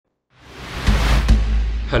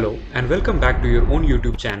Hello and welcome back to your own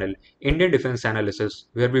YouTube channel, Indian Defense Analysis,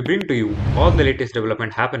 where we bring to you all the latest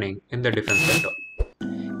development happening in the defense sector.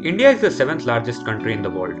 India is the 7th largest country in the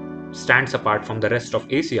world, stands apart from the rest of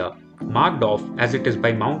Asia, marked off as it is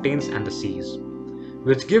by mountains and the seas,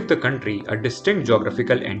 which give the country a distinct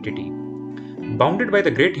geographical entity. Bounded by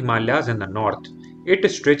the Great Himalayas in the north, it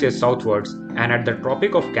stretches southwards and at the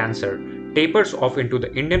Tropic of Cancer tapers off into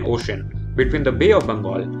the Indian Ocean between the Bay of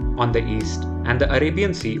Bengal on the east and the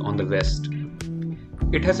Arabian Sea on the west.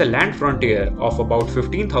 It has a land frontier of about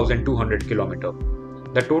 15,200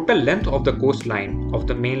 km. The total length of the coastline of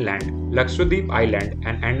the mainland, Lakshadweep Island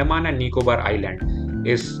and Andaman and Nicobar Island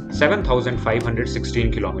is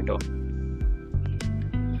 7,516 km.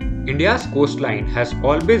 India's coastline has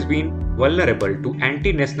always been vulnerable to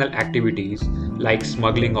anti-national activities like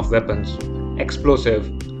smuggling of weapons, explosive,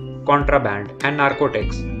 contraband and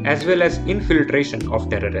narcotics, as well as infiltration of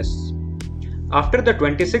terrorists. After the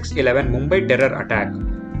 26/11 Mumbai Terror attack,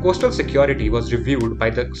 coastal security was reviewed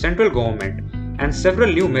by the central government and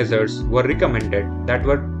several new measures were recommended that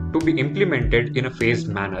were to be implemented in a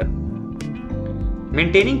phased manner.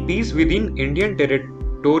 Maintaining peace within Indian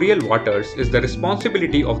territorial waters is the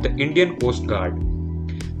responsibility of the Indian Coast Guard.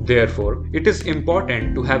 Therefore, it is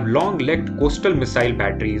important to have long-legged coastal missile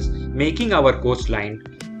batteries, making our coastline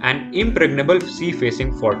an impregnable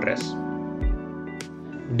sea-facing fortress.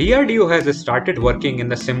 DRDO has started working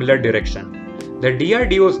in a similar direction. The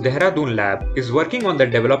DRDO's Dehradun lab is working on the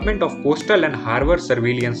development of coastal and harbour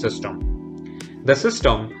surveillance system. The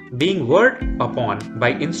system, being worked upon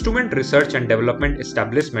by Instrument Research and Development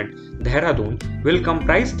Establishment Dehradun, will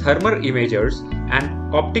comprise thermal imagers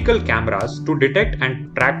and optical cameras to detect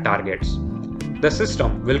and track targets. The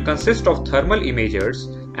system will consist of thermal imagers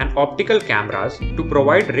and optical cameras to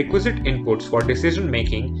provide requisite inputs for decision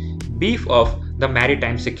making, beef up the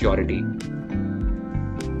maritime security.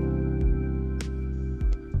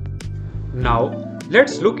 Now,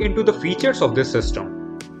 let's look into the features of this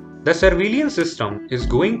system. The surveillance system is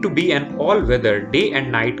going to be an all-weather day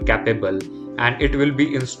and night capable, and it will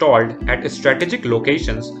be installed at strategic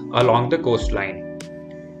locations along the coastline.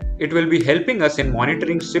 It will be helping us in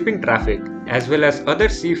monitoring shipping traffic as well as other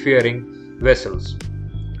seafaring vessels.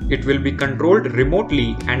 It will be controlled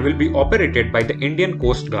remotely and will be operated by the Indian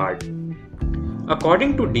Coast Guard.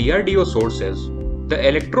 According to DRDO sources, the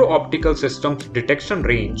electro-optical system's detection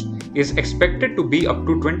range is expected to be up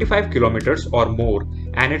to 25 km or more,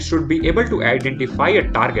 and it should be able to identify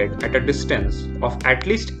a target at a distance of at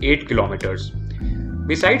least 8 km.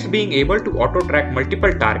 Besides being able to auto-track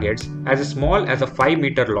multiple targets as small as a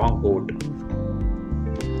 5-meter long boat.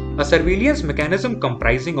 A surveillance mechanism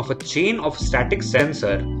comprising of a chain of static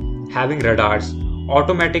sensors having radars,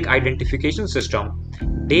 automatic identification system,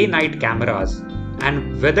 day-night cameras,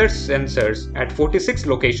 and weather sensors at 46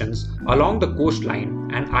 locations along the coastline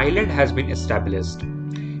and island has been established.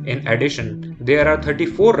 In addition, there are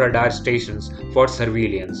 34 radar stations for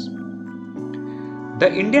surveillance.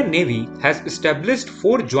 The Indian Navy has established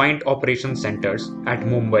 4 joint operation centers at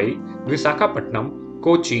Mumbai, Visakhapatnam,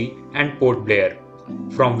 Kochi, and Port Blair,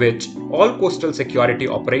 from which all coastal security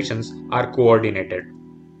operations are coordinated.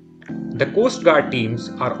 The Coast Guard teams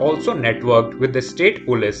are also networked with the state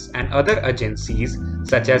police and other agencies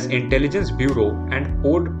such as Intelligence Bureau and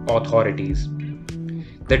port authorities.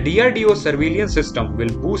 The DRDO surveillance system will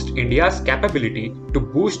boost India's capability to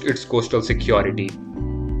boost its coastal security.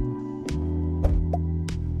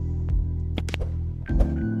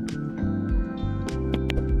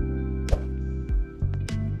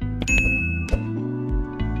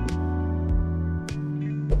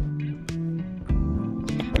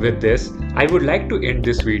 With this, I would like to end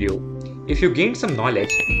this video. If you gained some knowledge,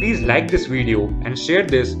 please like this video and share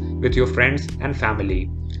this with your friends and family.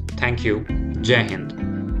 Thank you. Jai Hind.